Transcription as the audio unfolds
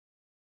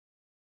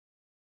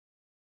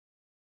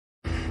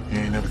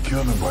ain't never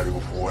killed nobody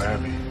before,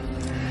 have you?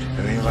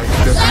 It ain't like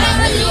stepping on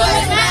me.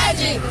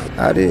 U.S.MAGICT.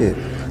 I did.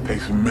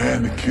 Takes a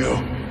man to kill.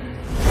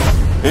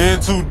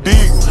 In too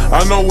deep,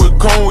 I know what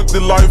come with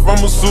the life.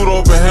 I'ma suit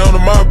up and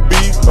handle my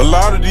beat. A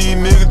lot of these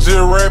niggas just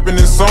rapping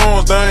in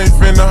songs. They ain't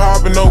finna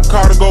hop in no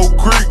car to go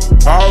creek.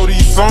 All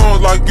these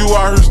songs like you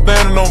out here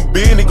standing on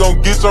business,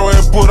 gon' get your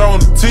ass put on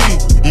the T.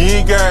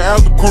 You ain't got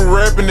after crew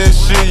rapping that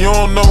shit. You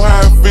don't know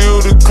how it feel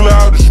to clear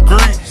out the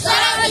street. Shout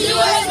out to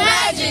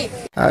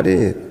U.S.MAGICT. I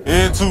did.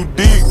 In too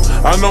deep,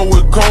 I know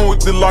what come with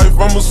the life.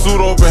 I'ma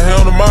suit up and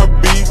handle my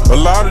beat. A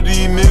lot of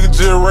these niggas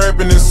just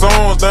rapping in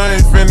songs. They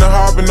ain't finna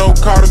hop in no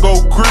car to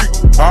go creek.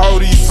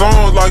 All these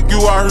songs like you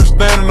out here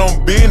standing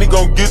on business,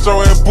 gon' get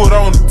your ass put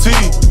on the T.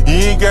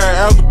 You ain't got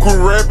after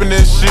crew rapping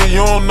that shit.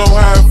 You don't know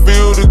how it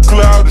feel to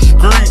clear out the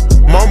street.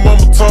 My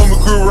mama told me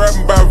quit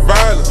rapping about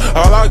violence.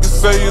 All I can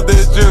say is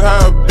that's just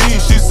how it be.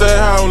 She said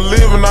how I'm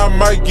living, I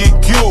might get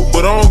killed,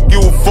 but I don't give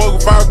a fuck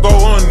if I go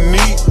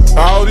underneath.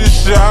 All this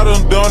shit I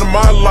done in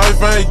my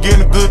life, I ain't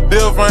getting a good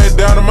death, I ain't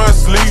down in my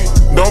sleep.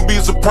 Don't be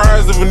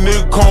surprised if a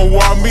nigga come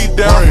walk me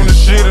down from the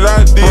shit that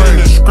I did in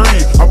the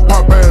street. I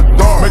pop ass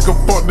dog, make a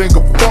fuck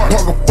nigga fart,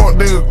 park a fuck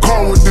nigga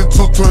car with the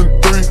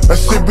 223. That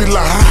shit be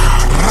like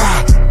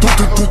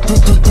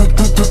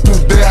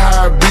that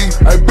how it be.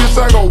 Hey bitch,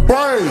 I go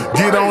brain.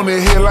 Get on the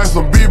head like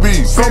some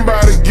BB.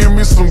 Somebody give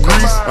me some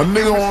grease. A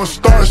nigga wanna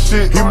start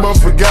shit, he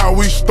must forgot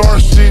we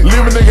start shit.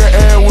 Leave a nigga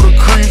ass with a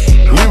crease,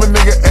 leave a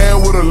nigga ass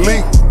with a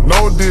link.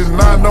 No, this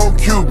not no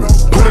Cuban.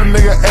 Put a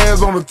nigga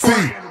ass on the T.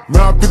 Man,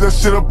 I pick that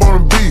shit up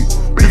on the beat.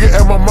 You can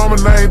ask my mama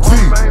name T.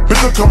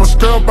 Bitch, I come a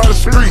straight up by the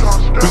street.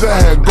 Bitch,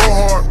 I had go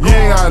hard, you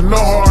ain't got no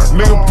heart.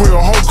 Nigga put your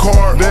whole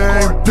card,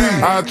 that ain't P.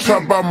 I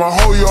trap out my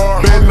whole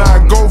yard, better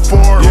not go for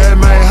it. Yeah,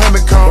 it ain't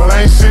HoneyKomb, but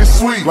ain't shit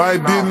sweet.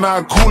 Like this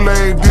not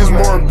Kool-Aid, this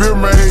more beer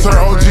made. Turn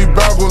OG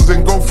backwards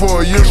and go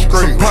for a year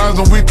straight.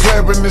 Surprise when we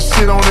clapping this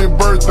shit on their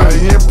birthday.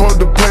 You ain't supposed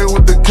to play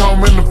with the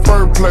comb in the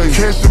first place.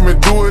 Catch him and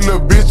do it,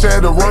 little bitch,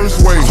 at the worst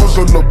way. Coach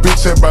a little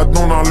bitch at by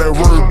doing all that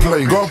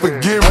wordplay. God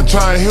forgive me, I'm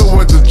trying to hear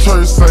what the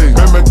church say.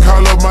 Let me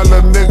call up my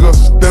little nigga,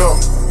 step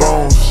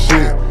on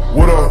shit.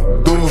 What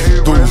up,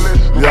 deuce?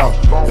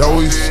 Yo,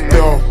 we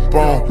step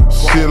on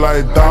shit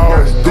like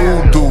dogs do.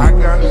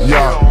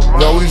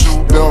 Yo, we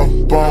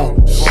step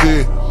on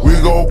shit. We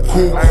go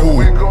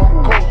cuckoo.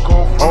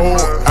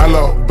 Oh,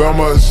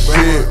 Alabama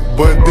shit,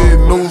 but this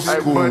new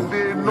school.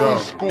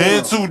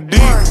 In too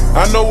deep,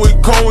 I know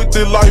what come with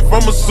the life.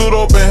 I'ma suit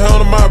up and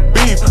handle my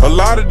beef. A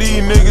lot of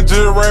these niggas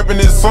just rapping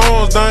in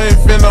songs. They ain't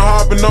finna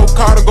hop in no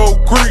car to go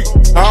creek.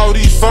 All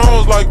these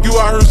songs like you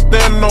out here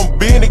standing on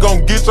business,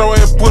 gon' get your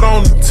ass put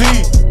on the T.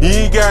 You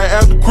ain't got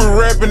after quit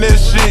rapping that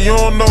shit. You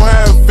don't know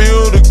how it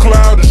feel to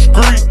cloud the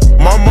street.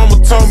 My mama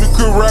told me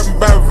quit rapping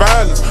about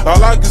violence.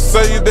 All I can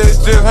say is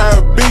that's just how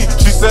it be.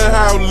 She said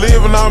how I'm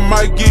living, I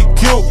might get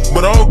killed,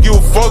 but I don't give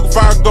a fuck if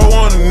I go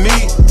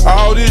underneath.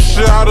 All this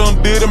shit I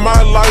done did in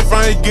my life,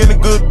 I ain't getting a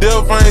good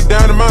death, I ain't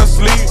down in my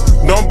sleep.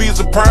 Don't be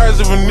surprised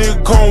if a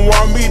nigga come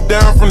walk me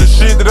down from the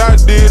shit that I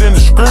did in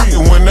the street.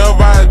 Whenever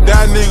I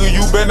die, nigga,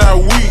 you better not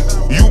weep.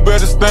 You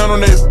better stand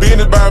on that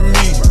business by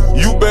me.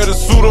 You better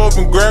suit up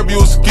and grab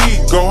your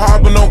ski. Go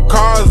hopping on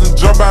cars and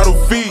jump out of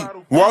feet.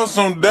 Walk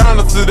some down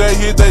until they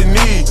hit they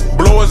knee.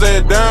 Blow his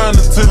head down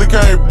until he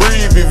can't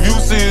breathe. If you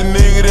see a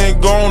nigga,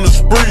 then go on the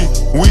spree.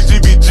 We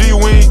GBG,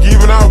 we ain't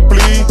giving out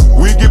plea.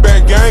 We get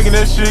back gang and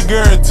that shit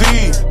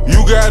guaranteed.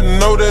 You gotta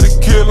know that a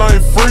kill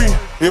ain't free.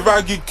 If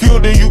I get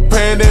killed, then you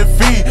paying that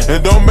fee.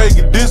 And don't make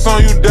it diss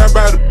on you, die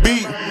by the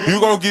beat. You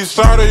gon' get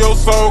shot or your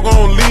soul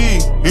gon'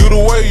 leave. Either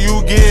way,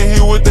 you getting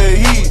hit with that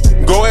heat.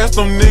 Go ask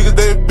them niggas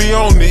that be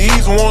on the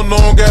east. One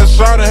on got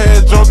shot and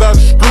had jumped out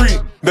the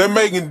street. They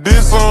making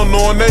diss on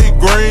knowing they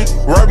green.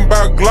 Rapping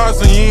about gloss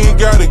and you ain't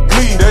gotta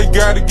glee. They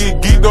gotta get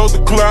geeked over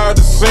the cloud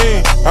to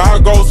scene. I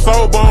go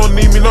sober, don't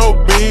need me no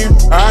beam.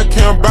 I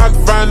can't about to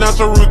find out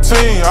your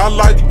routine. I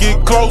like to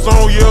get close, I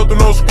don't yell through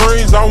no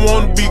screens. I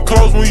wanna be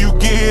close when you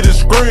get hit and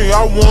scream.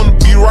 I wanna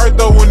be right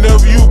there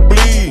whenever you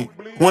bleed.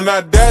 When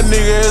I die,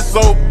 nigga,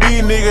 SOB,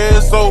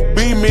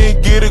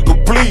 man, get it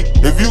complete.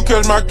 If you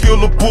catch my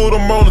killer, put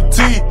him on the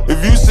T.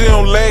 If you see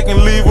him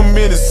lacking, leave him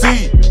in the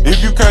seat.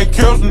 If you can't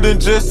catch him, then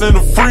just send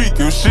a freak.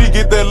 If she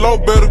get that low,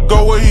 better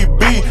go where he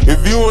be.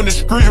 If you in the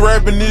streets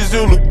rapping this,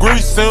 you'll agree.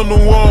 Send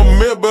him one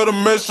met, better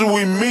make sure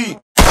we meet.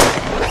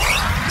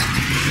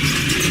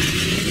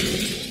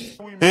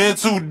 In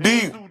too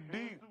deep.